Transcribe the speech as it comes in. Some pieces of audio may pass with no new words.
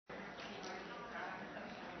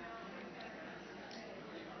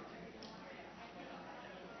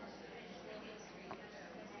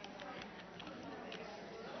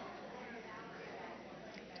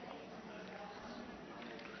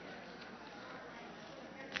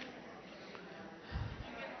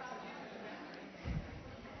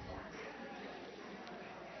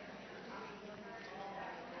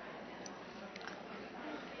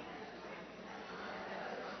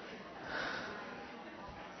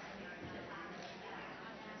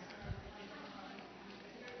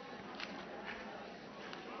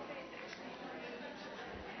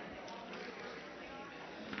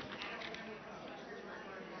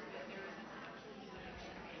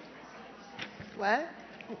What?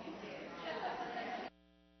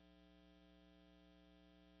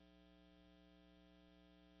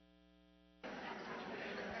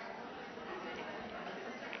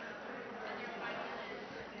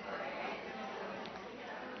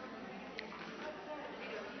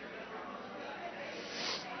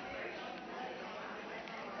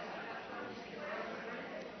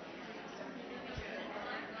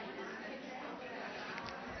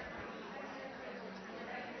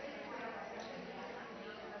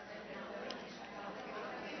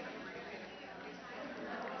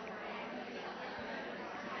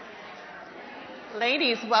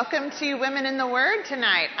 Ladies, welcome to Women in the Word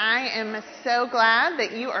tonight. I am so glad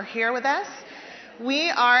that you are here with us.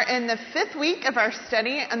 We are in the 5th week of our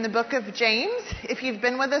study on the book of James. If you've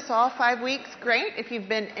been with us all 5 weeks, great. If you've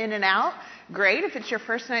been in and out, great. If it's your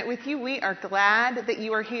first night with you, we are glad that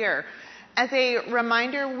you are here. As a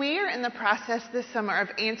reminder, we are in the process this summer of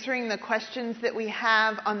answering the questions that we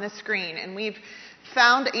have on the screen, and we've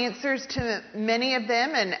found answers to many of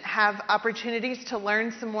them and have opportunities to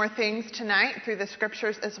learn some more things tonight through the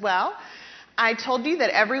scriptures as well. I told you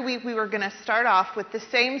that every week we were going to start off with the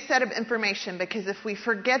same set of information, because if we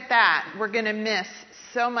forget that, we're going to miss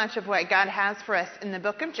so much of what God has for us in the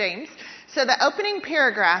book of James. So the opening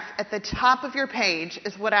paragraph at the top of your page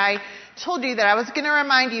is what I told you that I was going to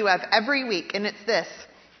remind you of every week, and it's this.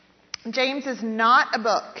 James is not a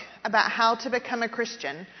book about how to become a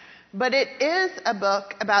Christian, but it is a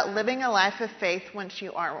book about living a life of faith once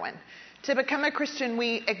you are one. To become a Christian,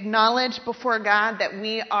 we acknowledge before God that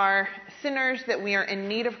we are sinners, that we are in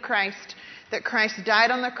need of Christ, that Christ died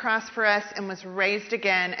on the cross for us and was raised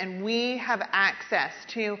again, and we have access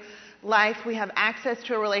to life. We have access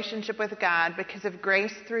to a relationship with God because of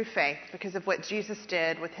grace through faith, because of what Jesus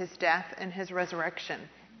did with his death and his resurrection.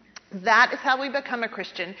 That is how we become a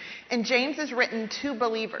Christian. And James is written to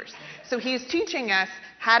believers. So he's teaching us,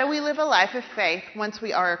 how do we live a life of faith once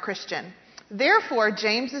we are a Christian? Therefore,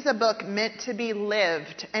 James is a book meant to be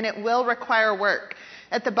lived, and it will require work.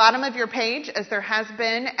 At the bottom of your page, as there has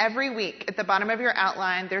been every week, at the bottom of your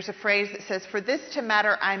outline, there's a phrase that says, "For this to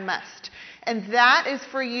matter, I must." And that is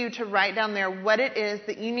for you to write down there what it is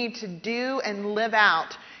that you need to do and live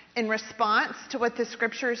out in response to what the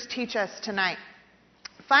scriptures teach us tonight.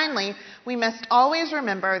 Finally, we must always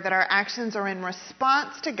remember that our actions are in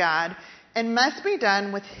response to God and must be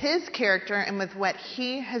done with his character and with what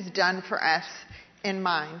he has done for us in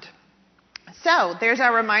mind. So, there's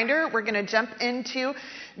our reminder. We're going to jump into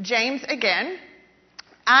James again.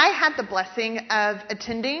 I had the blessing of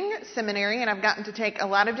attending seminary, and I've gotten to take a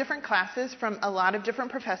lot of different classes from a lot of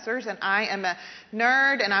different professors, and I am a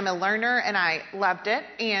nerd and I'm a learner, and I loved it.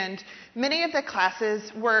 And many of the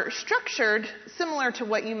classes were structured similar to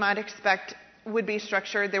what you might expect would be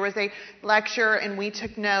structured. There was a lecture and we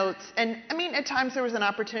took notes, and at times there was an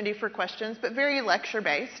opportunity for questions, but very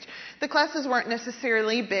lecture-based. The classes weren't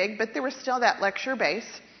necessarily big, but there was still that lecture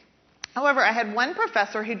base. However, I had one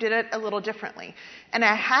professor who did it a little differently, and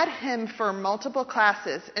I had him for multiple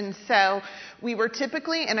classes, and so we were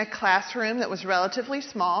typically in a classroom that was relatively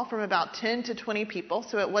small, from about 10 to 20 people,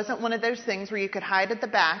 so it wasn't one of those things where you could hide at the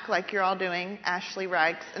back like you're all doing. Ashley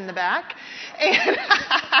Reichs in the back, and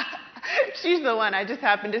she's the one I just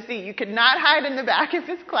happened to see. You could not hide in the back of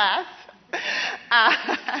his class.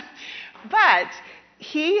 But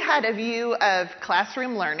he had a view of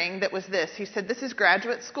classroom learning that was this. He said, this is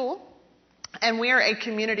graduate school, and we are a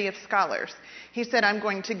community of scholars. He said, I'm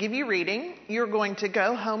going to give you reading. You're going to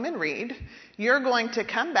go home and read. You're going to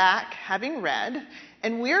come back having read,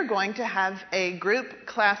 and we're going to have a group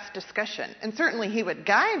class discussion. And certainly he would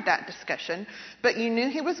guide that discussion, but you knew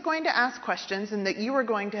he was going to ask questions and that you were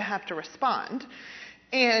going to have to respond.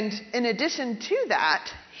 And in addition to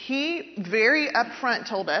that, he very upfront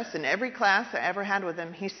told us, in every class I ever had with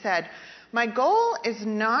him, he said, my goal is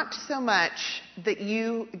not so much that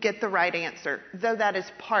you get the right answer, though that is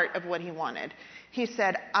part of what he wanted. He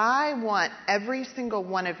said, I want every single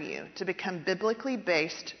one of you to become biblically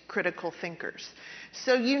based critical thinkers.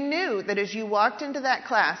 So you knew that as you walked into that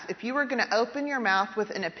class, if you were going to open your mouth with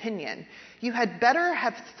an opinion, you had better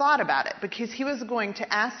have thought about it, because he was going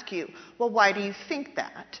to ask you, well, why do you think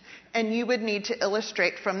that? And you would need to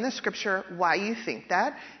illustrate from the scripture why you think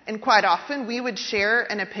that. And quite often we would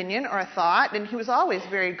share an opinion or a thought, and he was always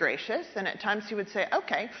very gracious. And at times he would say,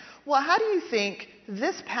 okay, well, how do you think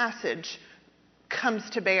this passage comes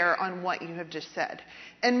to bear on what you have just said?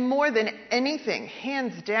 And more than anything,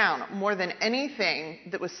 hands down, more than anything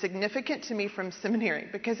that was significant to me from seminary,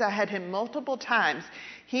 because I had him multiple times,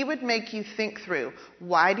 he would make you think through,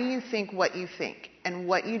 why do you think what you think, and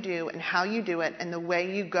what you do, and how you do it, and the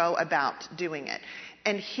way you go about doing it.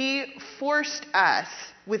 And he forced us,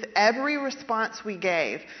 with every response we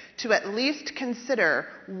gave, to at least consider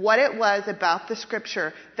what it was about the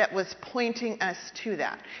scripture that was pointing us to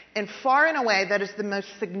that. And far and away, that is the most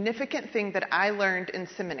significant thing that I learned in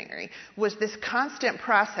seminary, was this constant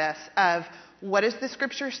process of what does the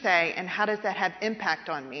scripture say and how does that have impact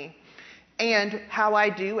on me? And how I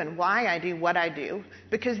do and why I do what I do.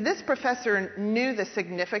 Because this professor knew the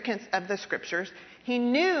significance of the scriptures. He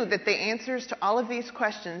knew that the answers to all of these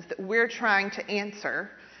questions that we're trying to answer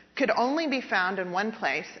could only be found in one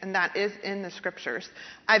place, and that is in the scriptures.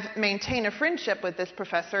 I've maintained a friendship with this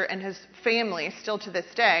professor and his family still to this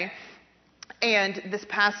day. And this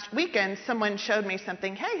past weekend, someone showed me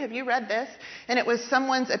something. Hey, have you read this? And it was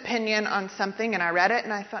someone's opinion on something, and I read it,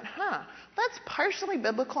 and I thought, that's partially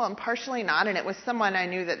biblical and partially not. And it was someone I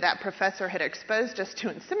knew that professor had exposed us to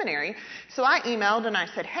in seminary. So I emailed and I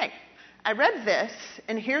said, hey, I read this,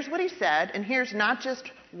 and here's what he said, and here's not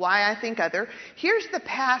just why I think other. Here's the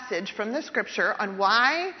passage from the scripture on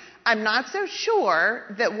why I'm not so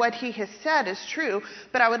sure that what he has said is true,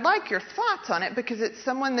 but I would like your thoughts on it because it's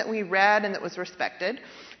someone that we read and that was respected.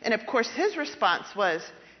 And of course, his response was,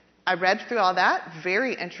 I read through all that.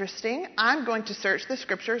 Very interesting. I'm going to search the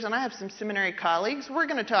scriptures, and I have some seminary colleagues. We're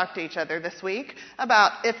going to talk to each other this week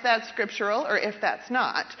about if that's scriptural or if that's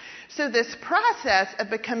not. So this process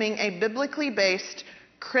of becoming a biblically based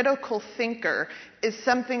critical thinker is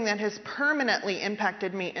something that has permanently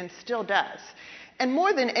impacted me and still does. And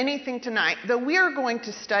more than anything tonight, though we are going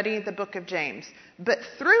to study the book of James, but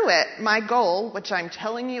through it, my goal, which I'm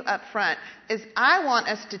telling you up front, is I want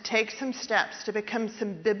us to take some steps to become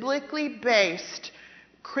some biblically based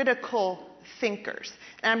critical thinkers.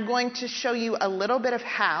 And I'm going to show you a little bit of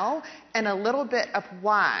how and a little bit of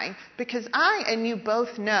why, because I and you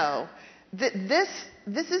both know that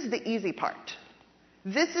this is the easy part.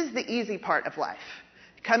 This is the easy part of life.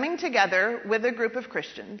 Coming together with a group of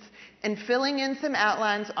Christians and filling in some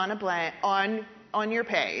outlines on your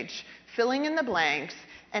page, filling in the blanks,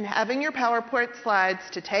 and having your PowerPoint slides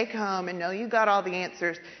to take home and know you got all the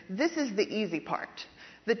answers, this is the easy part.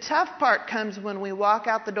 The tough part comes when we walk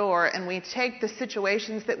out the door and we take the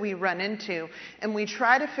situations that we run into and we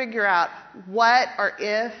try to figure out what or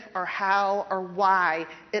if or how or why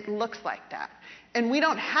it looks like that. And we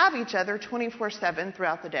don't have each other 24/7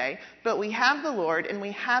 throughout the day, but we have the Lord and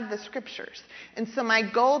we have the scriptures. And so my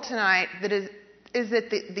goal tonight is at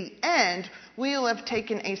the end, we will have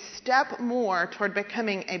taken a step more toward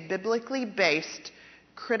becoming a biblically based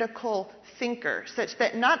critical thinker, such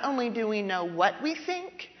that not only do we know what we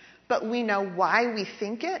think, but we know why we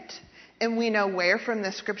think it, and we know where from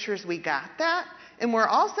the scriptures we got that. And we're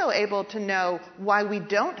also able to know why we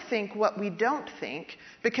don't think what we don't think,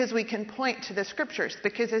 because we can point to the scriptures.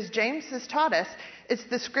 Because as James has taught us, it's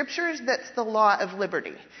the scriptures that's the law of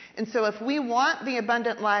liberty. And so if we want the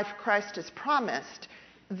abundant life Christ has promised,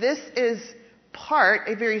 this is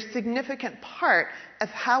a very significant part of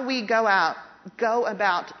how we go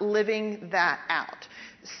about living that out.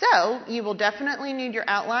 So you will definitely need your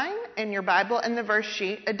outline and your Bible and the verse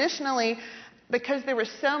sheet. Additionally, because there was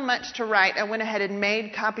so much to write, I went ahead and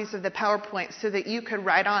made copies of the PowerPoint so that you could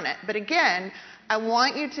write on it. But again, I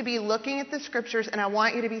want you to be looking at the scriptures and I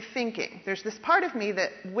want you to be thinking. There's this part of me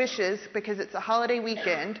that wishes, because it's a holiday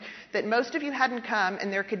weekend, that most of you hadn't come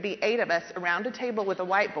and there could be 8 of us around a table with a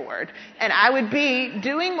whiteboard and I would be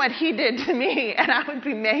doing what he did to me and I would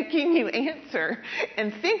be making you answer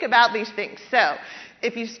and think about these things. So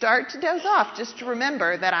if you start to doze off, just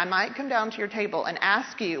remember that I might come down to your table and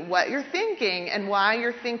ask you what you're thinking and why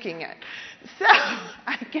you're thinking it. So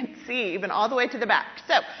I can see even all the way to the back.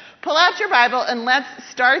 So pull out your Bible and let's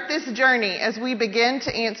start this journey as we begin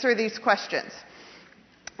to answer these questions.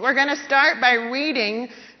 We're going to start by reading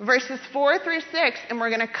verses 4 through 6, and we're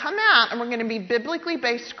going to come out and we're going to be biblically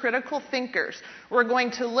based critical thinkers. We're going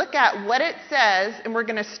to look at what it says, and we're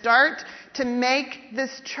going to start to make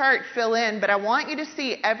this chart fill in, but I want you to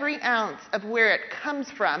see every ounce of where it comes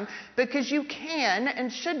from, because you can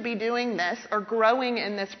and should be doing this or growing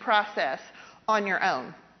in this process on your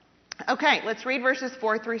own. Okay, let's read verses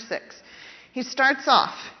 4 through 6. He starts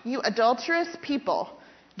off, "You adulterous people,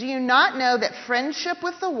 do you not know that friendship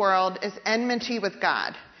with the world is enmity with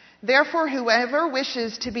God? Therefore, whoever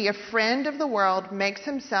wishes to be a friend of the world makes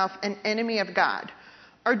himself an enemy of God.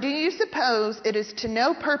 Or do you suppose it is to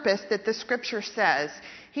no purpose that the scripture says,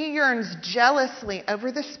 he yearns jealously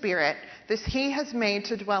over the Spirit that he has made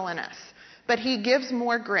to dwell in us, but he gives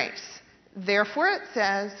more grace. Therefore it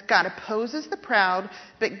says, God opposes the proud,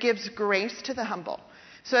 but gives grace to the humble."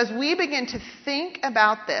 So as we begin to think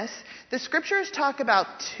about this, the scriptures talk about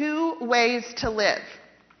 2 ways to live.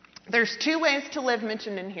 There's 2 ways to live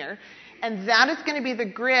mentioned in here, and that is going to be the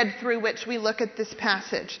grid through which we look at this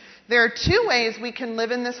passage. There are 2 ways we can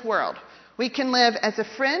live in this world. We can live as a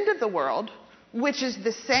friend of the world, which is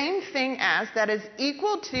the same thing as, that is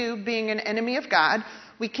equal to being an enemy of God.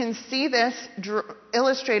 We can see this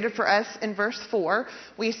illustrated for us in verse 4.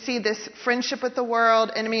 We see this friendship with the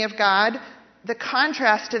world, enemy of God. The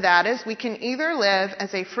contrast to that is we can either live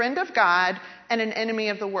as a friend of God and an enemy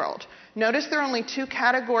of the world. Notice there are only 2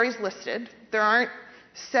 categories listed. There aren't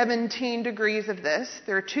 17 degrees of this.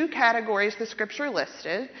 There are 2 categories the scripture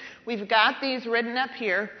listed. We've got these written up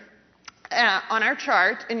here on our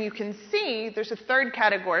chart, and you can see there's a 3rd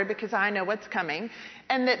category because I know what's coming,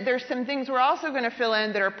 and that there's some things we're also going to fill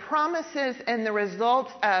in that are promises and the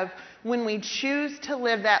results of when we choose to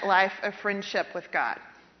live that life of friendship with God.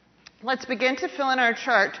 Let's begin to fill in our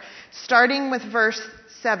chart, starting with verse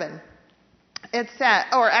 7.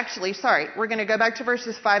 We're going to go back to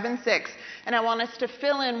verses 5 and 6, and I want us to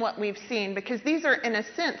fill in what we've seen, because these are, in a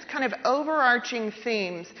sense, kind of overarching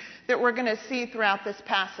themes that we're going to see throughout this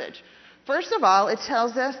passage. First of all, it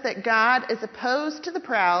tells us that God is opposed to the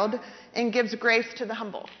proud and gives grace to the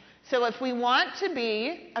humble. So if we want to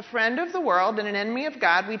be a friend of the world and an enemy of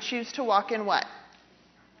God, we choose to walk in what?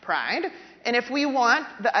 Pride. And if we want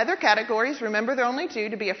the other categories, remember there are only 2,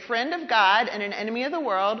 to be a friend of God and an enemy of the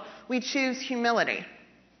world, we choose humility.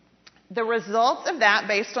 The results of that,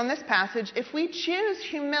 based on this passage, if we choose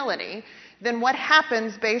humility, then what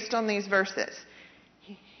happens based on these verses?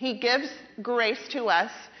 He gives grace to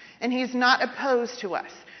us, and he's not opposed to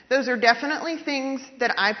us. Those are definitely things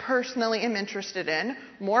that I personally am interested in.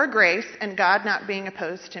 More grace and God not being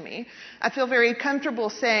opposed to me. I feel very comfortable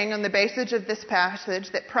saying on the basis of this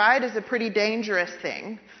passage that pride is a pretty dangerous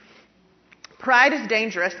thing. Pride is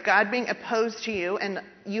dangerous. God being opposed to you and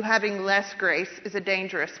you having less grace is a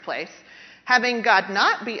dangerous place. Having God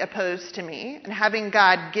not be opposed to me and having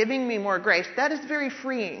God giving me more grace, that is very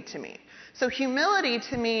freeing to me. So humility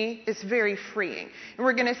to me is very freeing. And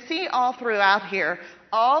we're going to see all throughout here,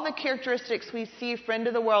 all the characteristics we see friend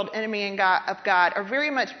of the world, enemy of God are very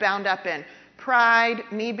much bound up in pride,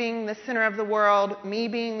 me being the center of the world, me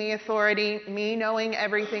being the authority, me knowing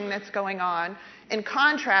everything that's going on. In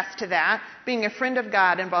contrast to that, being a friend of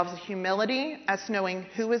God involves humility, us knowing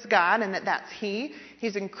who is God and that that's He.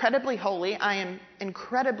 He's incredibly holy. I am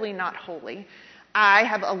incredibly not holy. I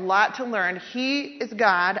have a lot to learn. He is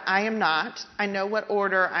God. I am not. I know what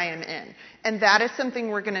order I am in. And that is something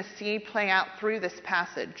we're going to see play out through this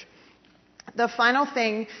passage. The final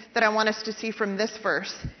thing that I want us to see from this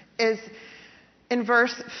verse is in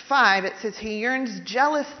verse 5, it says, He yearns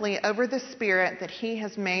jealously over the Spirit that He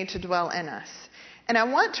has made to dwell in us. And I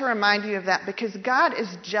want to remind you of that because God is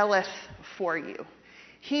jealous for you.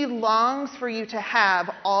 He longs for you to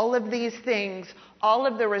have all of these things, all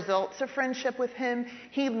of the results of friendship with Him.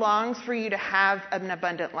 He longs for you to have an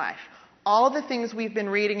abundant life. All the things we've been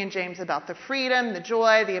reading in James about the freedom, the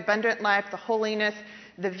joy, the abundant life, the holiness,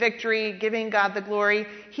 the victory, giving God the glory.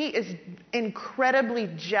 He is incredibly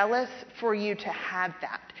jealous for you to have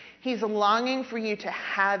that. He's longing for you to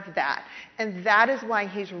have that. And that is why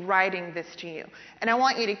He's writing this to you. And I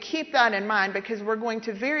want you to keep that in mind because we're going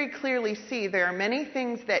to very clearly see there are many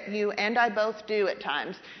things that you and I both do at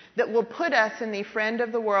times that will put us in the friend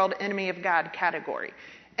of the world, enemy of God category.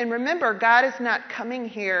 And remember, God is not coming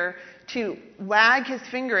here to wag His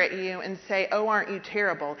finger at you and say, oh, aren't you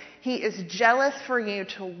terrible? He is jealous for you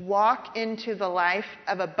to walk into the life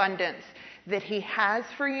of abundance that He has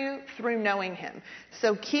for you through knowing Him.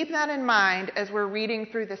 So keep that in mind as we're reading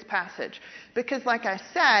through this passage. Because like I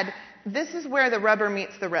said, this is where the rubber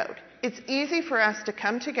meets the road. It's easy for us to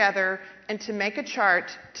come together and to make a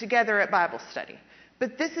chart together at Bible study.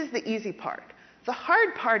 But this is the easy part. The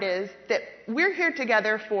hard part is that we're here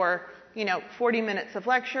together for 40 minutes of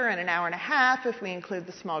lecture and an hour and a half, if we include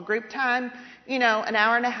the small group time, an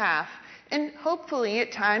hour and a half. And hopefully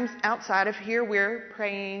at times outside of here, we're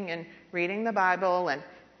praying and reading the Bible and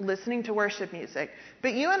listening to worship music.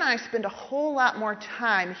 But you and I spend a whole lot more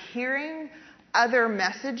time hearing other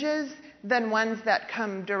messages than ones that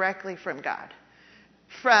come directly from God.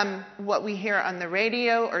 From what we hear on the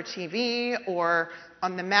radio or TV or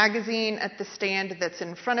on the magazine at the stand that's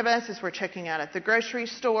in front of us as we're checking out at the grocery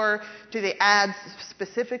store, to the ads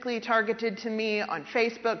specifically targeted to me on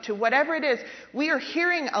Facebook, to whatever it is, we are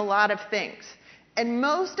hearing a lot of things. And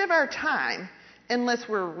most of our time, unless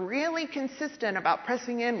we're really consistent about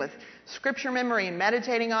pressing in with scripture memory and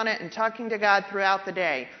meditating on it and talking to God throughout the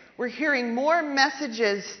day, we're hearing more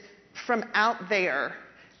messages from out there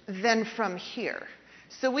than from here.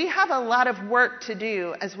 So we have a lot of work to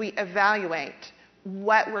do as we evaluate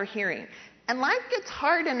what we're hearing. And life gets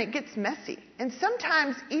hard and it gets messy. And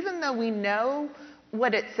sometimes, even though we know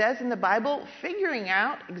what it says in the Bible, figuring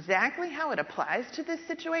out exactly how it applies to this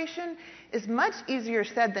situation is much easier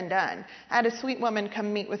said than done. I had a sweet woman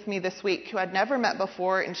come meet with me this week who I'd never met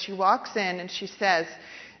before, and she walks in and she says,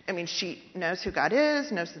 she knows who God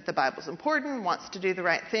is, knows that the Bible's important, wants to do the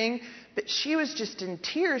right thing, but she was just in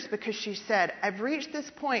tears because she said, I've reached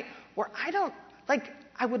this point where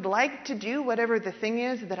I would like to do whatever the thing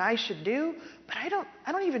is that I should do, but I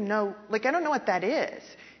don't even know, I don't know what that is.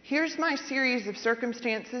 Here's my series of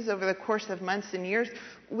circumstances over the course of months and years.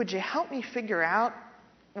 Would you help me figure out,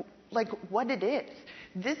 what it is?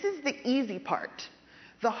 This is the easy part.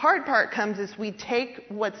 The hard part comes as we take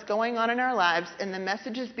what's going on in our lives and the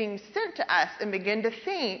messages being sent to us and begin to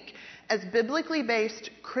think as biblically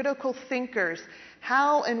based critical thinkers,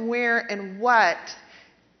 how and where and what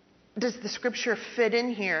does the scripture fit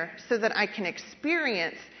in here so that I can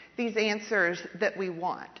experience these answers that we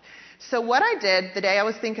want. So what I did the day I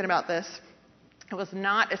was thinking about this, it was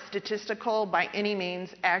not a statistical, by any means,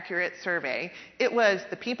 accurate survey. It was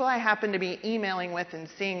the people I happened to be emailing with and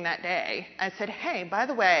seeing that day. I said, hey, by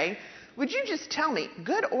the way, would you just tell me,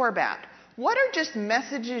 good or bad, what are just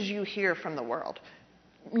messages you hear from the world?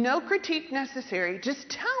 No critique necessary. Just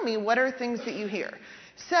tell me what are things that you hear.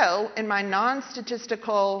 So in my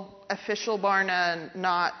non-statistical, official Barna,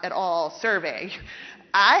 not at all survey,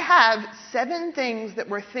 I have 7 things that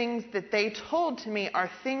were things that they told to me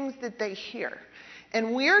are things that they hear.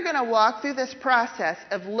 And we're going to walk through this process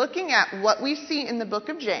of looking at what we see in the book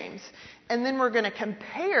of James, and then we're going to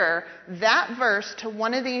compare that verse to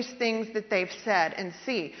one of these things that they've said and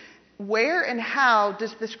see where and how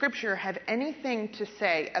does the scripture have anything to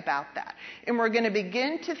say about that. And we're going to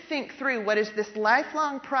begin to think through what is this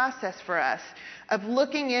lifelong process for us of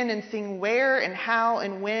looking in and seeing where and how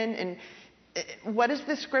and when and what does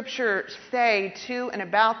the scripture say to and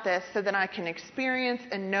about this so that I can experience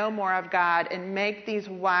and know more of God and make these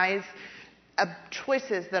wise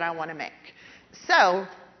choices that I want to make. So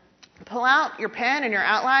pull out your pen and your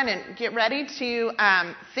outline and get ready to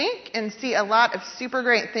think and see a lot of super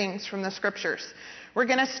great things from the scriptures. We're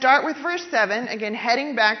going to start with verse 7, again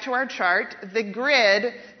heading back to our chart, the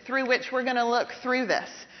grid through which we're going to look through this.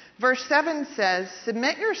 Verse 7 says,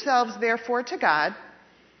 submit yourselves therefore to God.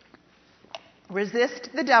 Resist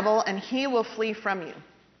the devil, and he will flee from you.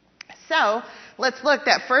 So, let's look.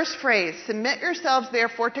 That first phrase, submit yourselves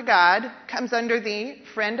therefore to God, comes under the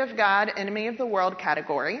friend of God, enemy of the world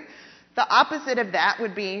category. The opposite of that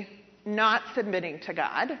would be not submitting to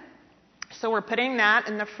God. So we're putting that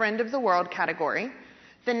in the friend of the world category.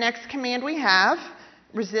 The next command we have,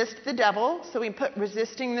 resist the devil. So we put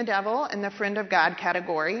resisting the devil in the friend of God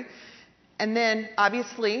category. And then,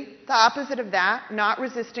 obviously, the opposite of that, not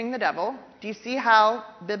resisting the devil. Do you see how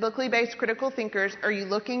biblically based critical thinkers, are you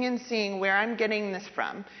looking and seeing where I'm getting this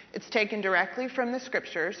from? It's taken directly from the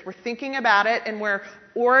scriptures. We're thinking about it and we're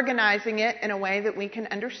organizing it in a way that we can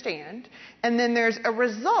understand. And then there's a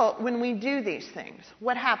result when we do these things.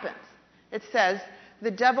 What happens? It says, the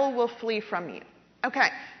devil will flee from you. Okay,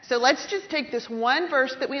 so let's just take this one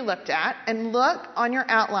verse that we looked at and look on your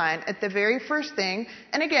outline at the very first thing.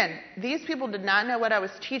 And again, these people did not know what I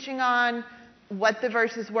was teaching on, what the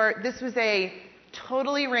verses were. This was a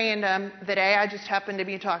totally random, the day I just happened to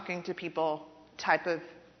be talking to people type of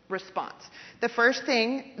response. The first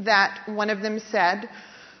thing that one of them said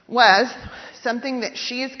was something that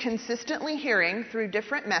she is consistently hearing through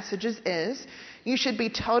different messages is, you should be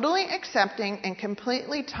totally accepting and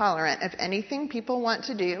completely tolerant of anything people want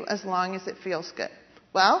to do as long as it feels good.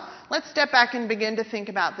 Well, let's step back and begin to think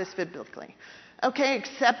about this biblically. Okay,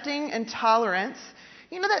 accepting and tolerance,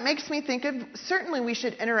 that makes me think of, certainly we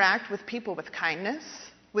should interact with people with kindness,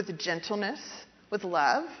 with gentleness, with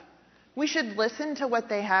love. We should listen to what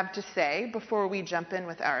they have to say before we jump in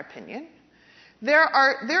with our opinion. There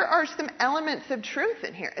are some elements of truth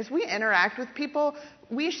in here. As we interact with people,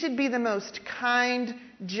 we should be the most kind,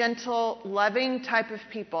 gentle, loving type of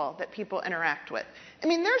people that people interact with.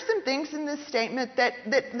 There's some things in this statement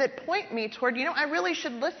that point me toward, I really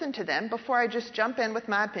should listen to them before I just jump in with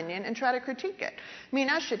my opinion and try to critique it.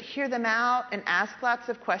 I should hear them out and ask lots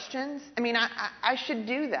of questions. I should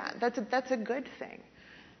do that. That's a good thing.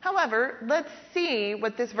 However, let's see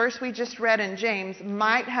what this verse we just read in James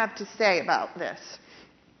might have to say about this.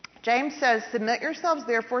 James says, submit yourselves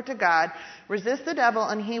therefore to God, resist the devil,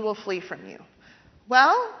 and he will flee from you.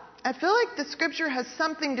 Well, I feel like the scripture has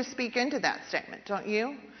something to speak into that statement, don't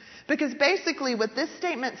you? Because basically what this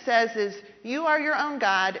statement says is, you are your own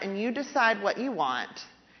God, and you decide what you want,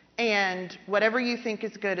 and whatever you think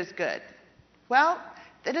is good is good. Well,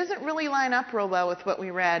 that doesn't really line up real well with what we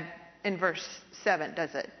read in verse 7,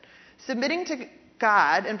 does it? Submitting to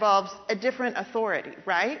God involves a different authority,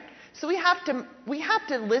 right? So we have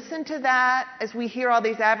to listen to that as we hear all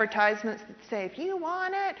these advertisements that say, if you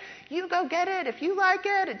want it, you go get it. If you like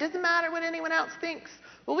it, it doesn't matter what anyone else thinks.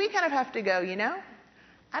 Well, we kind of have to go,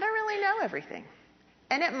 I don't really know everything.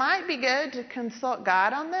 And it might be good to consult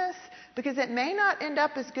God on this because it may not end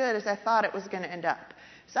up as good as I thought it was going to end up.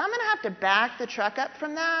 So I'm going to have to back the truck up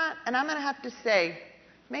from that, and I'm going to have to say,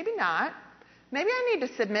 maybe not. Maybe I need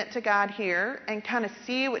to submit to God here and kind of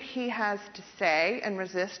see what he has to say and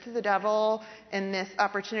resist the devil in this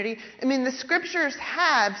opportunity. I mean, the scriptures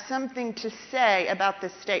have something to say about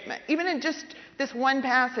this statement. Even in just this one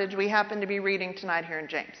passage we happen to be reading tonight here in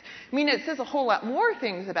James. I mean, it says a whole lot more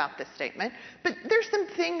things about this statement, but there's some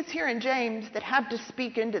things here in James that have to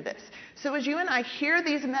speak into this. So as you and I hear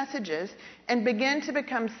these messages and begin to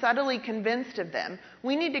become subtly convinced of them,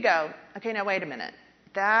 we need to go, okay, now wait a minute.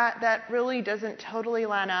 That really doesn't totally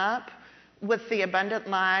line up with the abundant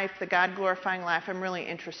life, the God-glorifying life I'm really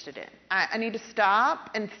interested in. I need to stop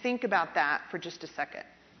and think about that for just a second.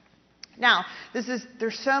 Now,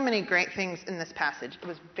 there's so many great things in this passage. It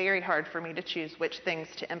was very hard for me to choose which things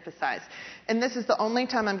to emphasize. And this is the only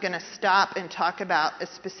time I'm going to stop and talk about a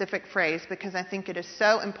specific phrase because I think it is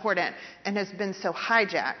so important and has been so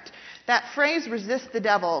hijacked. That phrase, resist the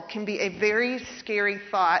devil, can be a very scary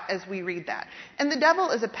thought as we read that. And the devil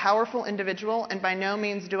is a powerful individual, and by no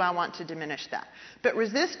means do I want to diminish that. But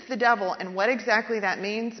resist the devil and what exactly that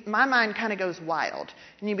means, my mind kind of goes wild.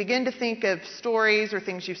 And you begin to think of stories or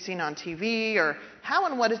things you've seen on TV, or how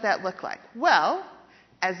and what does that look like? Well,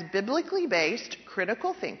 as biblically based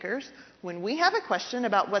critical thinkers, when we have a question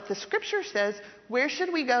about what the scripture says, where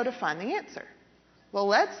should we go to find the answer? Well,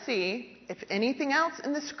 let's see if anything else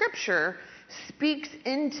in the scripture speaks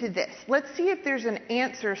into this. Let's see if there's an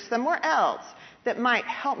answer somewhere else that might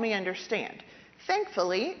help me understand.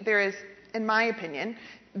 Thankfully, there is, in my opinion,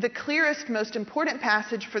 the clearest, most important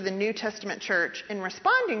passage for the New Testament church in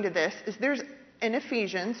responding to this is there's in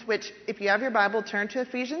Ephesians, which if you have your Bible, turn to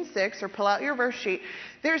Ephesians 6 or pull out your verse sheet.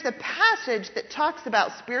 There's a passage that talks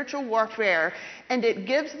about spiritual warfare, and it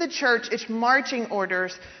gives the church its marching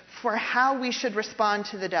orders for how we should respond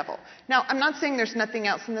to the devil. Now, I'm not saying there's nothing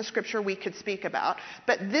else in the scripture we could speak about,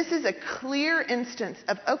 but this is a clear instance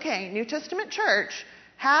of, okay, New Testament church,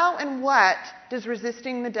 how and what does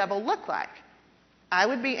resisting the devil look like? I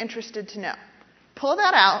would be interested to know. Pull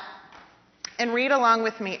that out and read along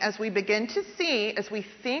with me as we begin to see, as we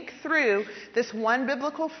think through this one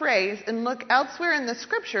biblical phrase and look elsewhere in the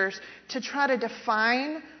scriptures to try to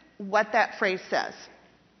define what that phrase says.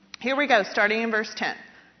 Here we go, starting in verse 10.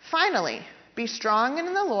 Finally, be strong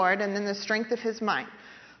in the Lord and in the strength of his might.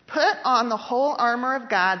 Put on the whole armor of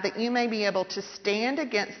God that you may be able to stand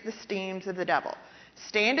against the schemes of the devil.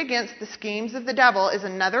 Stand against the schemes of the devil is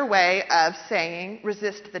another way of saying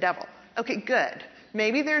resist the devil. Okay, good.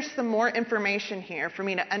 Maybe there's some more information here for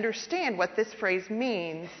me to understand what this phrase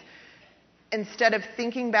means instead of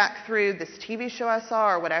thinking back through this TV show I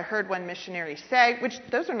saw or what I heard one missionary say, which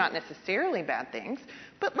those are not necessarily bad things,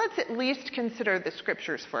 but let's at least consider the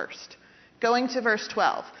scriptures first. Going to verse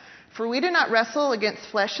 12. For we do not wrestle against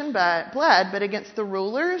flesh and blood, but against the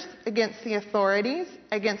rulers, against the authorities,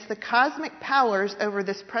 against the cosmic powers over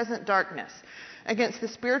this present darkness, against the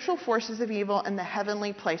spiritual forces of evil in the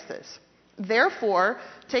heavenly places. Therefore,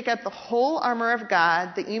 take up the whole armor of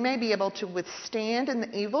God, that you may be able to withstand in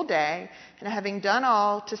the evil day, and having done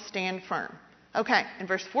all, to stand firm. Okay, in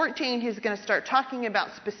verse 14, he's going to start talking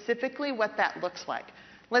about specifically what that looks like.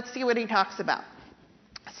 Let's see what he talks about.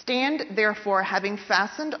 Stand, therefore, having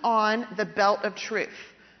fastened on the belt of truth.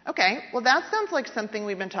 Okay, well, that sounds like something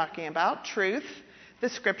we've been talking about. Truth, the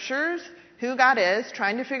scriptures, who God is,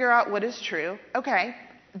 trying to figure out what is true. Okay,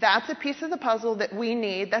 that's a piece of the puzzle that we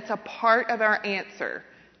need. That's a part of our answer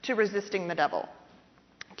to resisting the devil.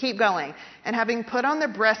 Keep going. And having put on the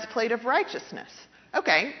breastplate of righteousness.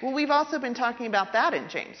 Okay, well, we've also been talking about that in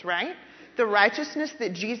James, right? The righteousness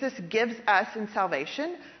that Jesus gives us in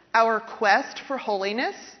salvation, our quest for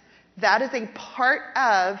holiness, that is a part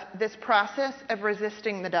of this process of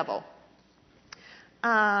resisting the devil.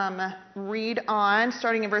 Read on,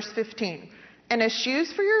 starting in verse 15. And as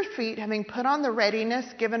shoes for your feet, having put on the readiness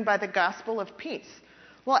given by the gospel of peace.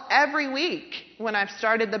 Well, every week when I've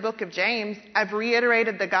started the book of James, I've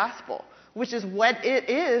reiterated the gospel, which is what it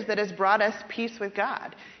is that has brought us peace with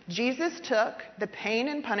God. Jesus took the pain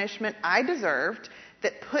and punishment I deserved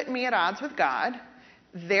that put me at odds with God.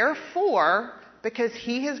 Therefore, because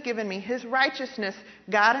he has given me his righteousness,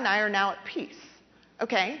 God and I are now at peace.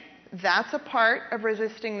 Okay, that's a part of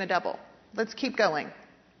resisting the devil. Let's keep going.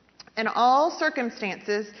 In all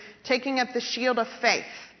circumstances, taking up the shield of faith,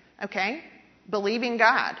 okay? Believing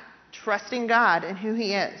God, trusting God and who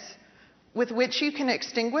he is, with which you can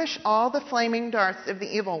extinguish all the flaming darts of the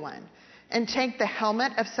evil one, and take the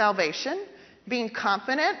helmet of salvation, being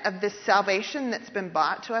confident of this salvation that's been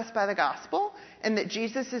bought to us by the gospel, and that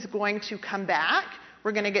Jesus is going to come back.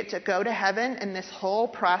 We're going to get to go to heaven, and this whole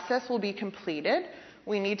process will be completed.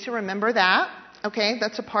 We need to remember that, okay?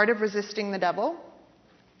 That's a part of resisting the devil.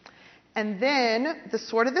 And then the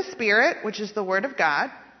sword of the Spirit, which is the Word of God.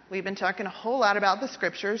 We've been talking a whole lot about the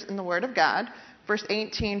Scriptures and the Word of God. Verse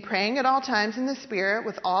 18, praying at all times in the Spirit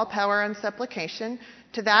with all power and supplication.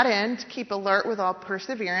 To that end, keep alert with all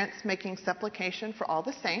perseverance, making supplication for all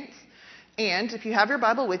the saints. And if you have your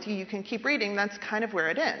Bible with you, you can keep reading. That's kind of where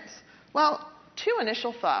it ends. Well, two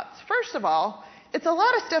initial thoughts. First of all, it's a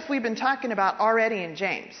lot of stuff we've been talking about already in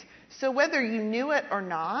James. So whether you knew it or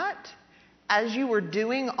not, as you were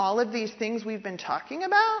doing all of these things we've been talking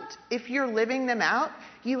about, if you're living them out,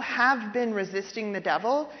 you have been resisting the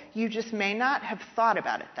devil. You just may not have thought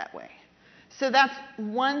about it that way. So that's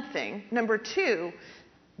one thing. Number two,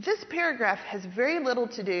 this paragraph has very little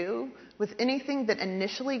to do with anything that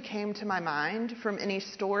initially came to my mind from any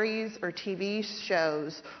stories or TV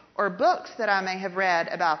shows or books that I may have read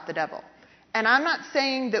about the devil. And I'm not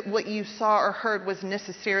saying that what you saw or heard was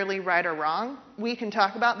necessarily right or wrong. We can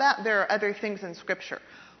talk about that. There are other things in Scripture.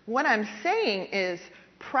 What I'm saying is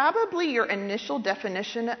probably your initial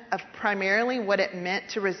definition of primarily what it meant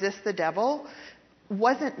to resist the devil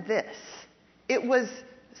wasn't this. It was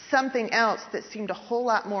something else that seemed a whole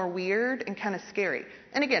lot more weird and kind of scary.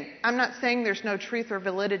 And again, I'm not saying there's no truth or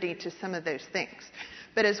validity to some of those things.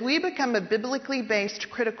 But as we become a biblically based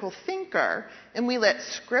critical thinker and we let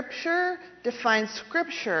Scripture define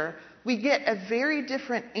Scripture, we get a very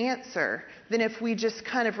different answer than if we just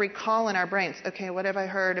kind of recall in our brains, okay, what have I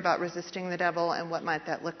heard about resisting the devil and what might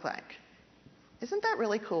that look like? Isn't that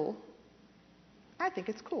really cool? I think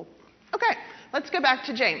it's cool. Okay, let's go back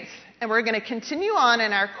to James. And we're going to continue on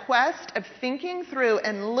in our quest of thinking through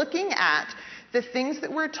and looking at the things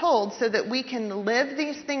that we're told so that we can live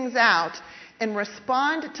these things out and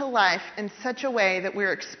respond to life in such a way that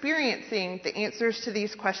we're experiencing the answers to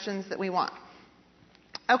these questions that we want.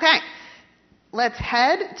 Okay, let's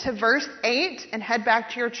head to verse 8 and head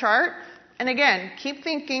back to your chart. And again, keep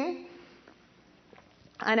thinking.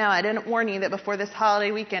 I know I didn't warn you that before this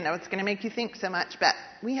holiday weekend I was going to make you think so much, but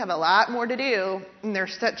we have a lot more to do, and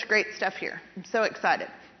there's such great stuff here. I'm so excited.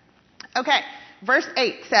 Okay, verse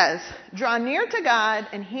 8 says, draw near to God,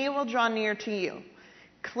 and he will draw near to you.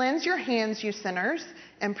 Cleanse your hands, you sinners,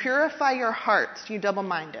 and purify your hearts, you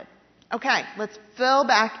double-minded. Okay, let's fill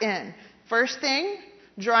back in. First thing,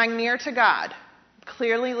 drawing near to God.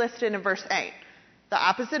 Clearly listed in verse 8. The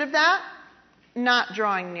opposite of that, not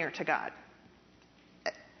drawing near to God.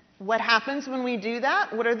 What happens when we do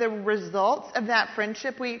that? What are the results of that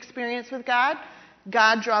friendship we experience with God?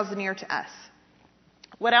 God draws near to us.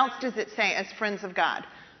 What else does it say as friends of God?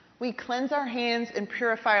 We cleanse our hands and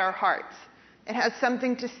purify our hearts. It has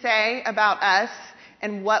something to say about us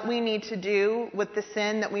and what we need to do with the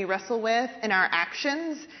sin that we wrestle with in our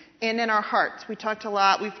actions and in our hearts. We've talked a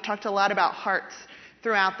lot about hearts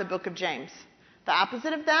throughout the book of James. The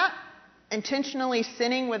opposite of that, intentionally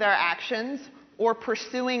sinning with our actions or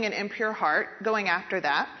pursuing an impure heart, going after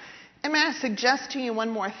that. And may I suggest to you one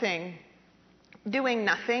more thing. Doing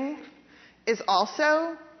nothing is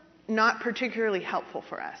also not particularly helpful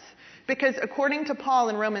for us. Because according to Paul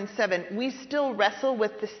in Romans 7, we still wrestle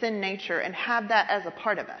with the sin nature and have that as a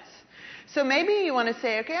part of us. So maybe you want to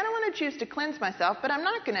say, okay, I don't want to choose to cleanse myself, but I'm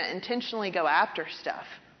not going to intentionally go after stuff.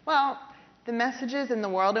 Well, the messages in the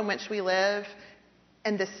world in which we live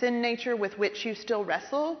and the sin nature with which you still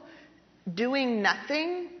wrestle, doing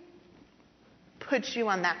nothing puts you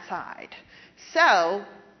on that side. So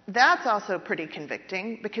that's also pretty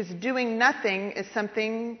convicting because doing nothing is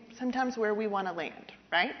something sometimes where we want to land,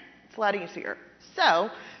 right? It's a lot easier. So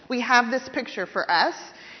we have this picture for us,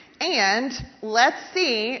 and let's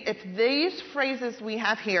see if these phrases we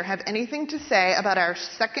have here have anything to say about our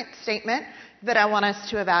second statement that I want us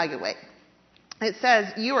to evaluate. It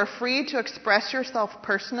says, you are free to express yourself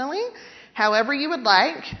personally, however you would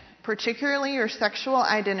like, particularly your sexual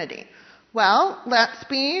identity. Well, let's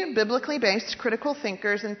be biblically based critical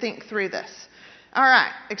thinkers and think through this. All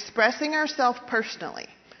right, expressing ourselves personally.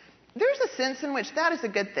 There's a sense in which that is a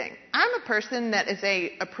good thing. I'm a person that is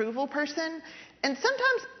a approval person, and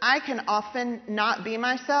sometimes I can often not be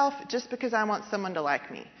myself just because I want someone to like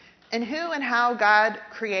me. And who and how God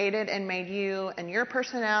created and made you and your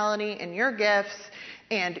personality and your gifts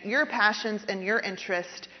and your passions and your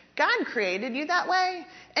interests God created you that way.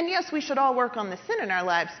 And yes, we should all work on the sin in our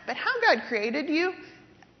lives, but how God created you,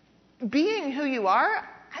 being who you are,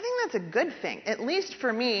 I think that's a good thing, at least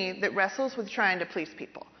for me that wrestles with trying to please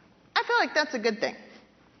people. I feel like that's a good thing.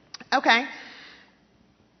 Okay,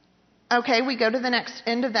 we go to the next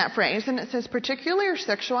end of that phrase, and it says, particularly your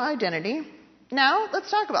sexual identity. Now, let's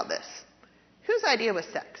talk about this. Whose idea was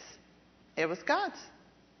sex? It was God's.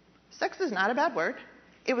 Sex is not a bad word.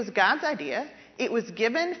 It was God's idea. It was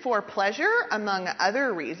given for pleasure, among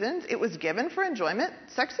other reasons. It was given for enjoyment.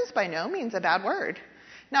 Sex is by no means a bad word.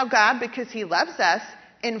 Now, God, because he loves us,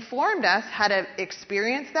 informed us how to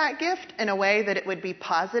experience that gift in a way that it would be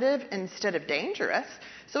positive instead of dangerous.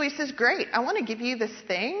 So he says, great, I want to give you this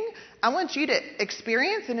thing. I want you to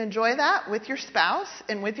experience and enjoy that with your spouse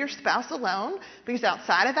and with your spouse alone, because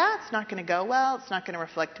outside of that, it's not going to go well. It's not going to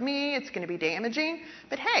reflect me. It's going to be damaging.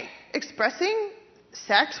 But hey, expressing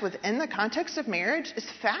sex within the context of marriage is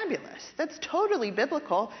fabulous. That's totally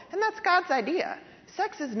biblical, and that's God's idea.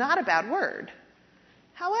 Sex is not a bad word.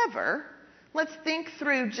 However, let's think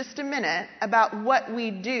through just a minute about what we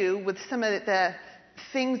do with some of the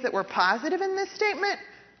things that were positive in this statement.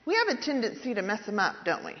 We have a tendency to mess them up,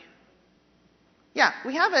 don't we? Yeah,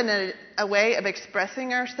 we have a way of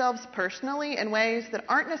expressing ourselves personally in ways that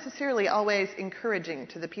aren't necessarily always encouraging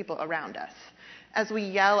to the people around us, as we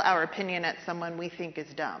yell our opinion at someone we think is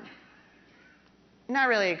dumb. Not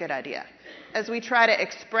really a good idea. As we try to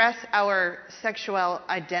express our sexual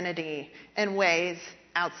identity in ways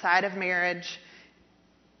outside of marriage,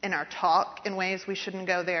 in our talk in ways we shouldn't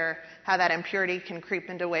go there, how that impurity can creep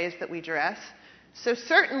into ways that we dress. So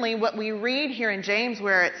certainly what we read here in James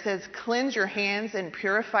where it says, cleanse your hands and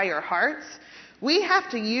purify your hearts, we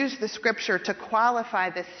have to use the scripture to qualify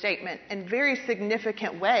this statement in very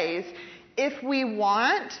significant ways if we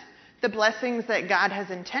want the blessings that God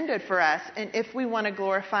has intended for us and if we want to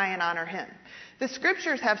glorify and honor him. The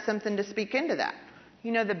scriptures have something to speak into that.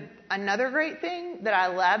 You know, another great thing that I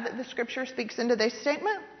love that the scripture speaks into this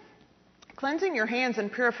statement, cleansing your hands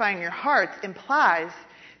and purifying your hearts implies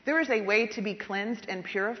there is a way to be cleansed and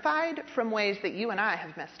purified from ways that you and I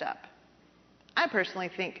have messed up. I personally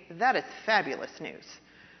think that is fabulous news.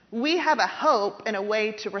 We have a hope and a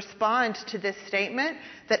way to respond to this statement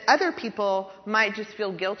that other people might just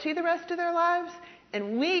feel guilty the rest of their lives,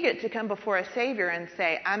 and we get to come before a Savior and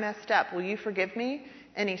say, I messed up. Will you forgive me?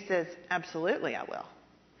 And he says, absolutely, I will.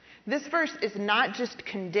 This verse is not just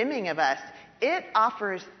condemning of us. It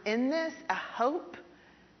offers in this a hope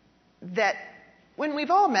that when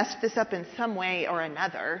we've all messed this up in some way or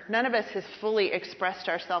another, none of us has fully expressed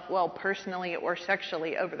ourselves well personally or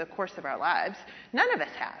sexually over the course of our lives. None of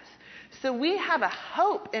us has. So we have a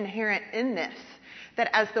hope inherent in this, that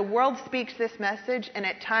as the world speaks this message and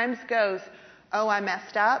at times goes, oh, I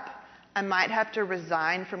messed up, I might have to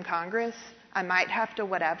resign from Congress, I might have to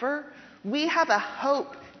whatever, we have a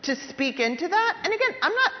hope to speak into that. And again,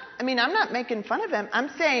 I'm not making fun of him. I'm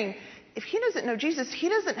saying if he doesn't know Jesus, he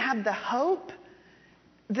doesn't have the hope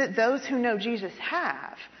that those who know Jesus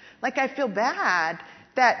have. Like, I feel bad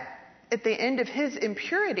that at the end of his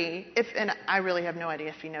impurity, and I really have no idea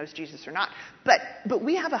if he knows Jesus or not, but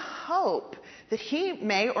we have a hope that he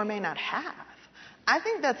may or may not have. I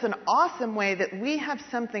think that's an awesome way that we have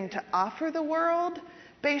something to offer the world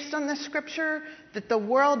based on the scripture that the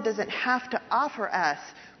world doesn't have to offer us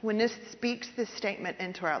when this speaks this statement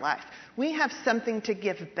into our life. We have something to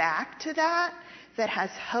give back to that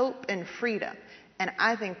has hope and freedom. And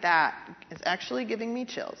I think that is actually giving me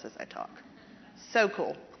chills as I talk. So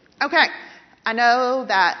cool. Okay, I know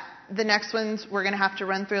that the next ones we're going to have to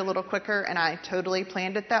run through a little quicker, and I totally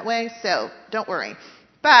planned it that way, so don't worry.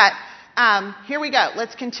 But here we go.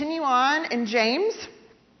 Let's continue on in James.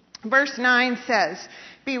 Verse 9 says,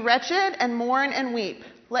 be wretched and mourn and weep.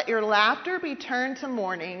 Let your laughter be turned to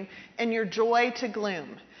mourning and your joy to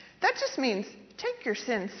gloom. That just means take your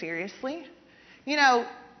sin seriously. You know,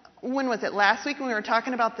 when was it? Last week when we were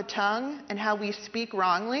talking about the tongue and how we speak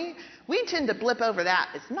wrongly, we tend to blip over that.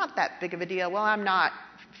 It's not that big of a deal. Well, I'm not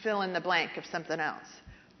fill in the blank of something else.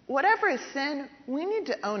 Whatever is sin, we need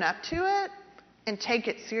to own up to it and take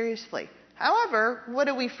it seriously. However, what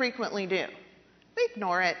do we frequently do? We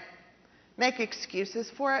ignore it, make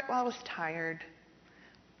excuses for it. Well, I was tired.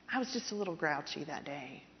 I was just a little grouchy that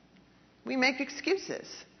day. We make excuses.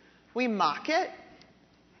 We mock it.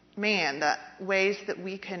 Man, the ways that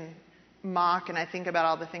we can mock, and I think about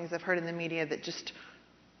all the things I've heard in the media that just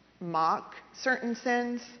mock certain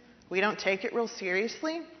sins. We don't take it real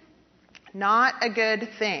seriously. Not a good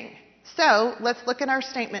thing. So let's look at our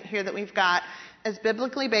statement here that we've got as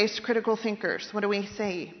biblically based critical thinkers. What do we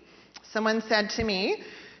say? Someone said to me,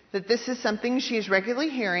 that this is something she's regularly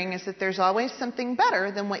hearing, is that there's always something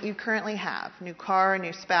better than what you currently have. New car,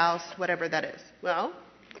 new spouse, whatever that is. Well,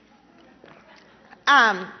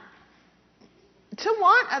 to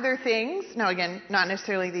want other things, now again, not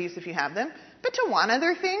necessarily these if you have them, but to want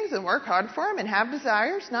other things and work hard for them and have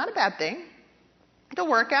desires, not a bad thing. To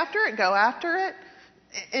work after it, go after it,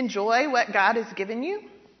 enjoy what God has given you,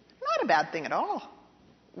 not a bad thing at all.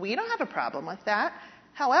 We don't have a problem with that.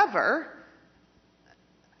 However,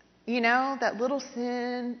 that little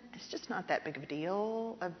sin, it's just not that big of a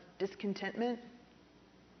deal of discontentment.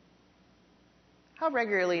 How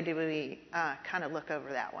regularly do we kind of look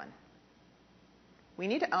over that one? We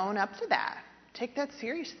need to own up to that. Take that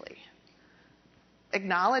seriously.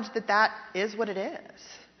 Acknowledge that that is what it is.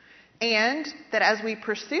 And that as we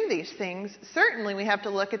pursue these things, certainly we have to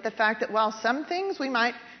look at the fact that while some things we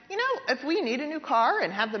might, if we need a new car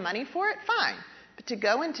and have the money for it, fine. But to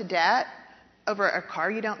go into debt over a car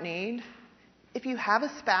you don't need, if you have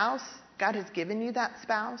a spouse, God has given you that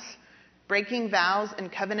spouse, breaking vows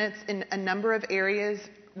and covenants in a number of areas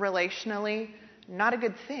relationally, not a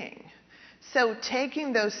good thing. So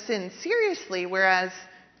taking those sins seriously, whereas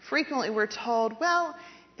frequently we're told, well,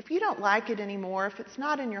 if you don't like it anymore, if it's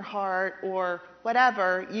not in your heart or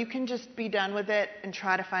whatever, you can just be done with it and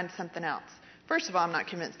try to find something else. First of all, I'm not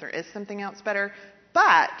convinced there is something else better,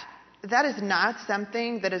 but that is not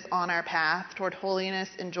something that is on our path toward holiness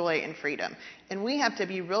and joy and freedom. And we have to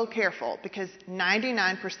be real careful because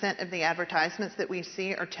 99% of the advertisements that we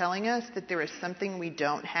see are telling us that there is something we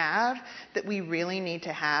don't have that we really need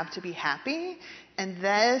to have to be happy. And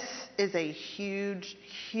this is a huge,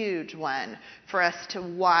 huge one for us to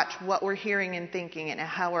watch what we're hearing and thinking and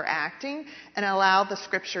how we're acting and allow the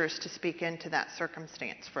scriptures to speak into that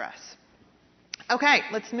circumstance for us. Okay,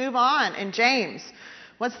 let's move on. In James,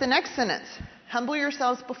 what's the next sentence? Humble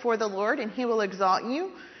yourselves before the Lord and he will exalt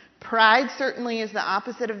you. Pride certainly is the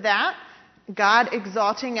opposite of that. God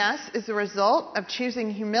exalting us is the result of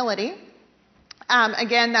choosing humility.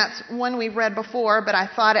 Again, that's one we've read before, but I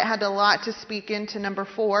thought it had a lot to speak into number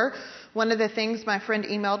 4. One of the things my friend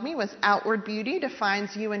emailed me was outward beauty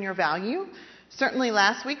defines you and your value. Certainly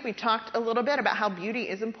last week we talked a little bit about how beauty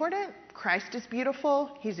is important. Christ is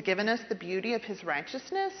beautiful. He's given us the beauty of his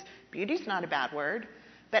righteousness. Beauty's not a bad word.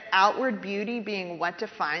 But outward beauty being what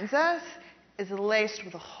defines us is laced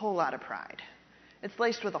with a whole lot of pride. It's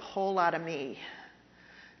laced with a whole lot of me.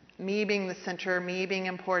 Me being the center, me being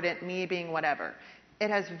important, me being whatever.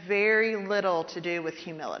 It has very little to do with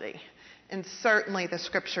humility. And certainly the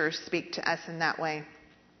scriptures speak to us in that way.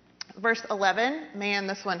 Verse 11, man,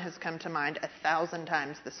 this one has come to mind 1,000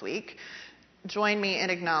 times this week. Join me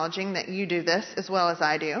in acknowledging that you do this as well as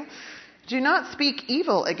I do. Do not speak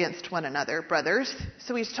evil against one another, brothers.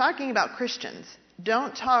 So he's talking about Christians.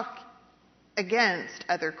 Don't talk against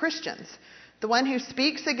other Christians. The one who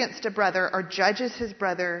speaks against a brother or judges his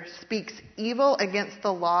brother speaks evil against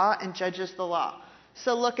the law and judges the law.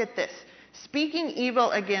 So look at this. Speaking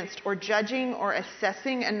evil against or judging or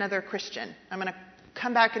assessing another Christian, I'm going to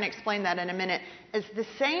come back and explain that in a minute, is the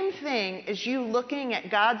same thing as you looking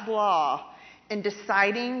at God's law and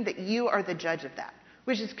deciding that you are the judge of that,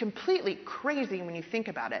 which is completely crazy when you think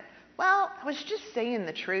about it. Well, I was just saying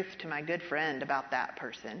the truth to my good friend about that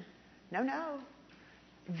person. No.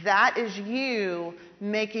 That is you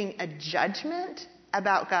making a judgment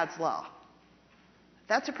about God's law.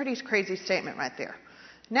 That's a pretty crazy statement right there.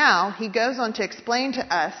 Now, he goes on to explain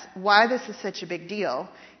to us why this is such a big deal.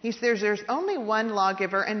 He says there's only one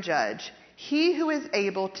lawgiver and judge, he who is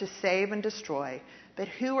able to save and destroy. But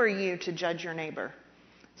who are you to judge your neighbor?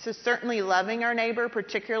 So certainly loving our neighbor,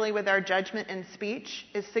 particularly with our judgment and speech,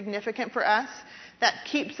 is significant for us. That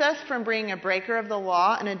keeps us from being a breaker of the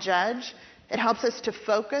law and a judge. It helps us to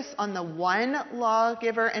focus on the one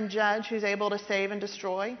lawgiver and judge who's able to save and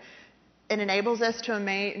destroy. It enables us to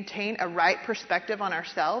maintain a right perspective on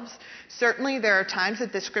ourselves. Certainly there are times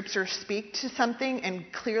that the scriptures speak to something and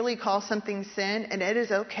clearly call something sin, and it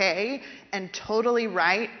is okay and totally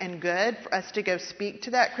right and good for us to go speak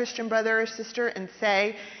to that Christian brother or sister and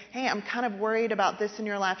say, hey, I'm kind of worried about this in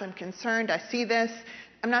your life. I'm concerned. I see this.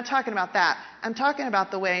 I'm not talking about that. I'm talking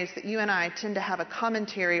about the ways that you and I tend to have a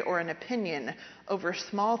commentary or an opinion over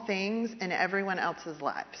small things in everyone else's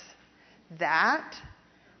lives. That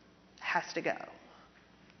has to go.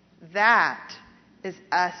 That is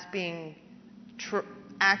us being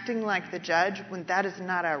acting like the judge when that is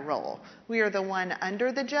not our role. We are the one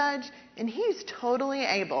under the judge, and he's totally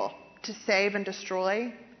able to save and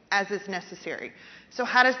destroy as is necessary. So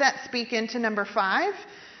how does that speak into number 5?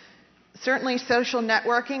 Certainly social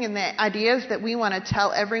networking and the ideas that we want to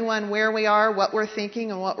tell everyone where we are, what we're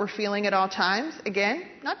thinking, and what we're feeling at all times. Again,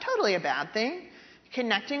 not totally a bad thing.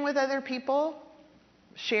 Connecting with other people,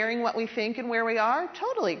 sharing what we think and where we are,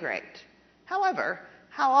 totally great. However,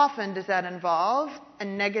 how often does that involve a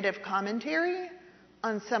negative commentary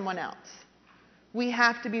on someone else? We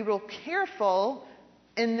have to be real careful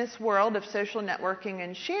in this world of social networking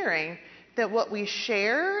and sharing that what we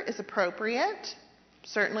share is appropriate.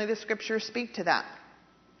 Certainly the scriptures speak to that.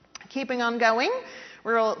 Keeping on going,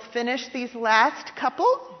 we'll finish these last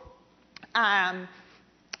couple.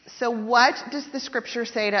 So what does the scripture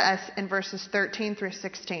say to us in verses 13 through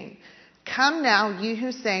 16? Come now, you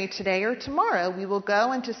who say, today or tomorrow we will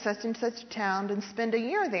go into such and such a town and spend a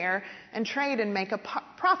year there and trade and make a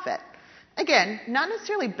profit. Again, not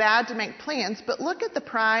necessarily bad to make plans, but look at the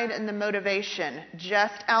pride and the motivation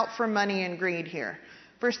just out for money and greed here.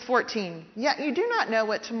 Verse 14, yet you do not know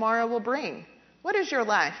what tomorrow will bring. What is your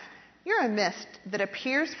life? You're a mist that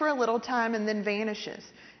appears for a little time and then vanishes.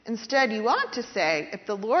 Instead, you ought to say, if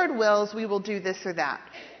the Lord wills, we will do this or that.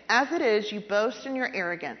 As it is, you boast in your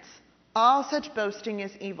arrogance. All such boasting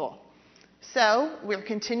is evil. So, we're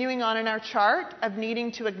continuing on in our chart of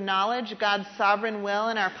needing to acknowledge God's sovereign will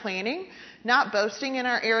in our planning, not boasting in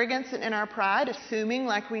our arrogance and in our pride, assuming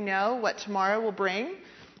like we know what tomorrow will bring.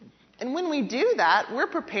 And when we do that, we're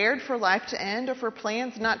prepared for life to end or for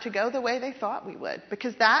plans not to go the way they thought we would.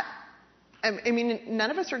 Because none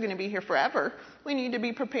of us are going to be here forever. We need to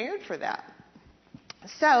be prepared for that.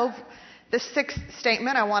 So, the sixth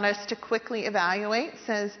statement I want us to quickly evaluate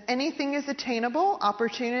says, anything is attainable,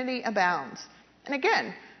 opportunity abounds. And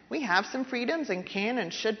again, we have some freedoms and can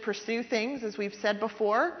and should pursue things, as we've said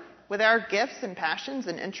before, with our gifts and passions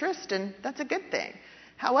and interests, and that's a good thing.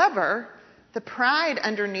 However, the pride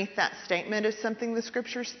underneath that statement is something the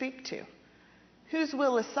scriptures speak to. Whose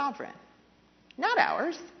will is sovereign? Not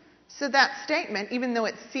ours. So that statement, even though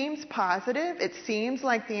it seems positive, it seems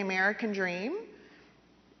like the American dream,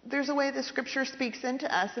 there's a way the scripture speaks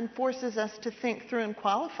into us and forces us to think through and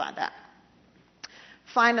qualify that.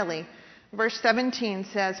 Finally, verse 17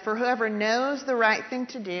 says, for whoever knows the right thing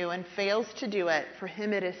to do and fails to do it, for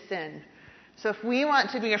him it is sin. So if we want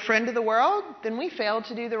to be a friend of the world, then we fail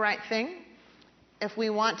to do the right thing. If we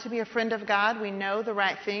want to be a friend of God, we know the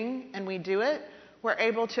right thing and we do it, we're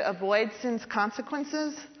able to avoid sin's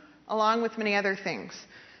consequences, along with many other things.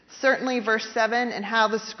 Certainly verse 7 and how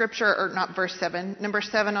the scripture, or not verse 7, number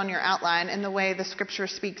 7 on your outline, and the way the scripture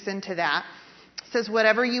speaks into that, says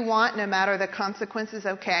whatever you want, no matter the consequences,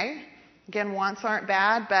 okay. Again, wants aren't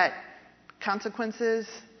bad, but consequences,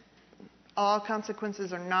 all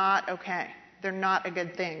consequences are not okay. They're not a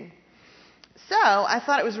good thing. So I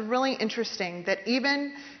thought it was really interesting that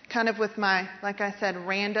even kind of with my, like I said,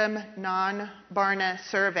 random non-Barna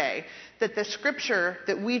survey, that the scripture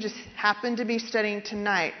that we just happen to be studying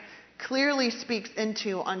tonight clearly speaks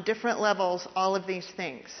into, on different levels, all of these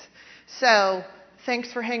things. So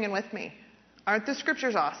thanks for hanging with me. Aren't the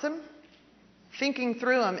scriptures awesome? Thinking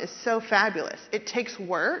through them is so fabulous. It takes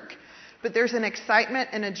work, but there's an excitement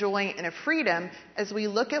and a joy and a freedom as we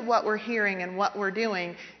look at what we're hearing and what we're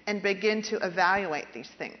doing and begin to evaluate these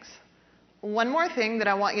things. One more thing that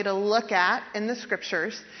I want you to look at in the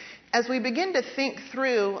scriptures, as we begin to think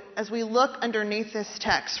through, as we look underneath this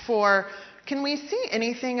text for, can we see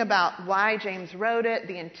anything about why James wrote it,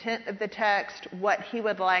 the intent of the text, what he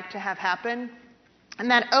would like to have happen? And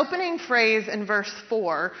that opening phrase in verse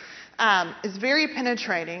 4 is very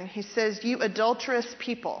penetrating. He says, you adulterous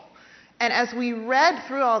people. And as we read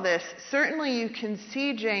through all this, certainly you can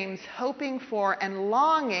see James hoping for and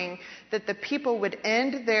longing that the people would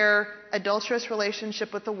end their adulterous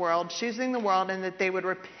relationship with the world, choosing the world, and that they would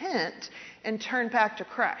repent and turn back to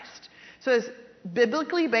Christ. So as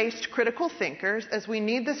biblically based critical thinkers, as we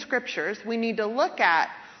need the scriptures, we need to look at,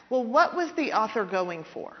 well, what was the author going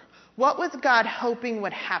for? What was God hoping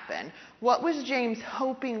would happen? What was James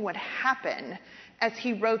hoping would happen as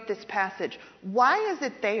he wrote this passage? Why is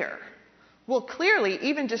it there? Well, clearly,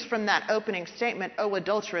 even just from that opening statement, oh,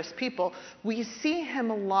 adulterous people, we see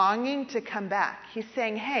him longing to come back. He's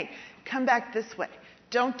saying, hey, come back this way.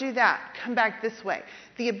 Don't do that. Come back this way.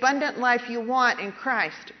 The abundant life you want in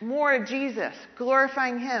Christ, more of Jesus,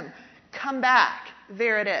 glorifying him. Come back.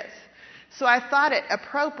 There it is. So I thought it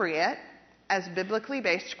appropriate, as biblically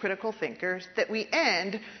based critical thinkers, that we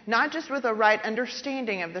end not just with a right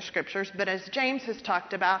understanding of the scriptures, but as James has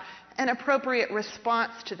talked about, an appropriate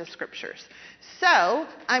response to the scriptures. So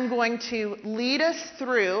I'm going to lead us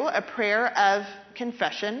through a prayer of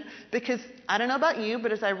confession, because I don't know about you,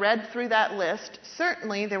 but as I read through that list,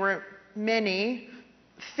 certainly there were many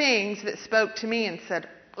things that spoke to me and said,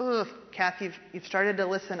 ugh, Kath, you've started to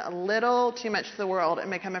listen a little too much to the world and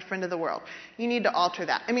become a friend of the world. You need to alter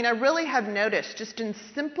that. I mean, I really have noticed just in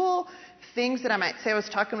simple things that I might say. I was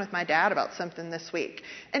talking with my dad about something this week,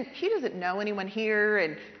 and he doesn't know anyone here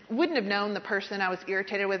and wouldn't have known the person I was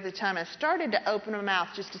irritated with at the time. I started to open my mouth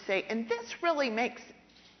just to say, and this really makes,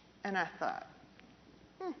 and I thought,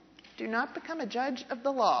 do not become a judge of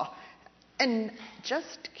the law and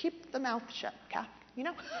just keep the mouth shut, Kath.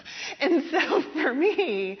 And so for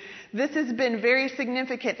me, this has been very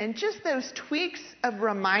significant. And just those tweaks of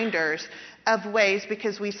reminders of ways,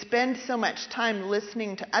 because we spend so much time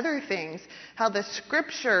listening to other things, how the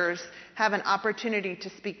scriptures have an opportunity to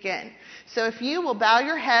speak in. So if you will bow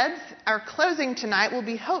your heads, our closing tonight will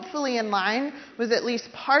be hopefully in line with at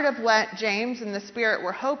least part of what James and the Spirit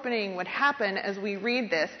were hoping would happen as we read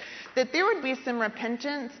this, that there would be some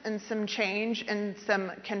repentance and some change and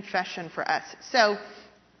some confession for us. So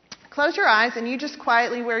close your eyes and you just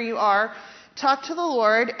quietly where you are, talk to the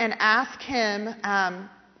Lord and ask Him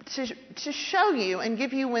to show you and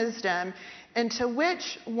give you wisdom into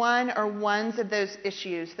which one or ones of those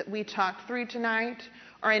issues that we talked through tonight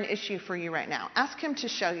are an issue for you right now. Ask Him to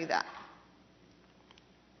show you that.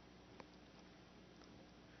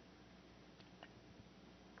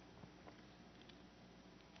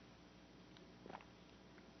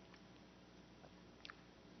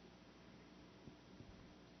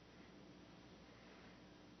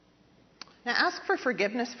 Now ask for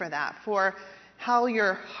forgiveness for that, for how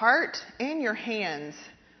your heart and your hands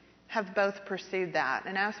have both pursued that.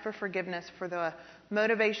 And ask for forgiveness for the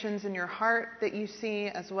motivations in your heart that you see,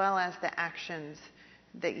 as well as the actions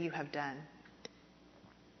that you have done.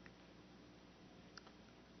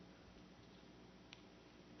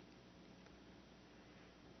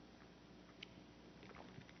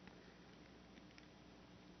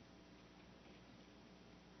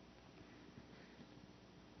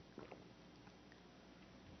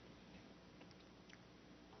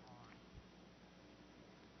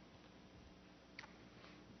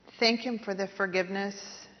 Thank Him for the forgiveness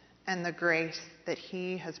and the grace that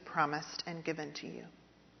He has promised and given to you.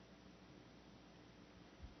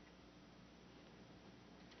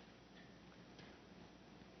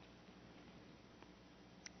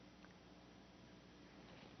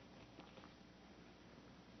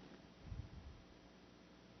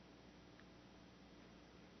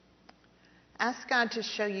 Ask God to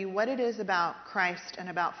show you what it is about Christ and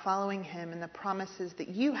about following Him and the promises that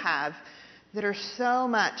you have that are so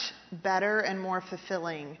much better and more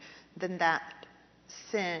fulfilling than that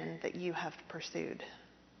sin that you have pursued.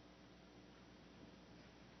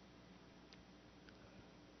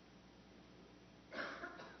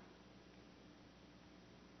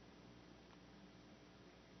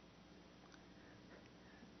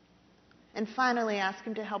 And finally, ask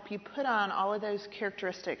Him to help you put on all of those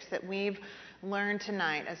characteristics that we've learned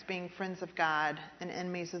tonight as being friends of God and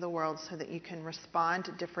enemies of the world, so that you can respond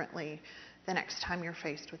differently the next time you're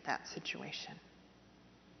faced with that situation.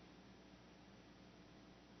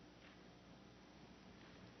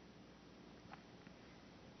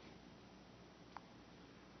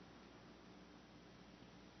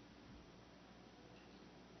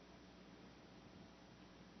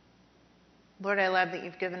 Lord, I love that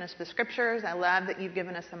you've given us the scriptures. I love that you've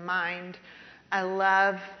given us a mind. I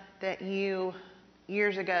love that you,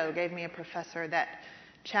 years ago, gave me a professor that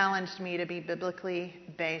challenged me to be biblically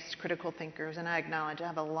based critical thinkers, and I acknowledge I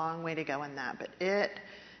have a long way to go in that, but it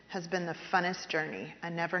has been the funnest journey. I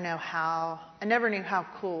never knew how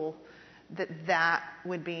cool that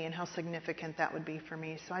would be and how significant that would be for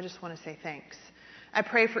me. So I just want to say thanks. I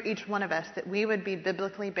pray for each one of us that we would be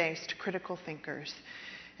biblically based critical thinkers,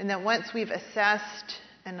 and that once we've assessed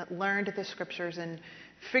and learned the scriptures and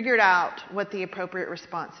figured out what the appropriate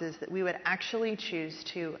response is, that we would actually choose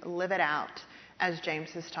to live it out as James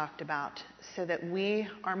has talked about, so that we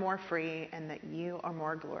are more free and that you are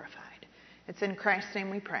more glorified. It's in Christ's name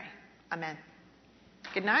we pray. Amen.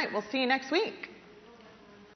 Good night. We'll see you next week.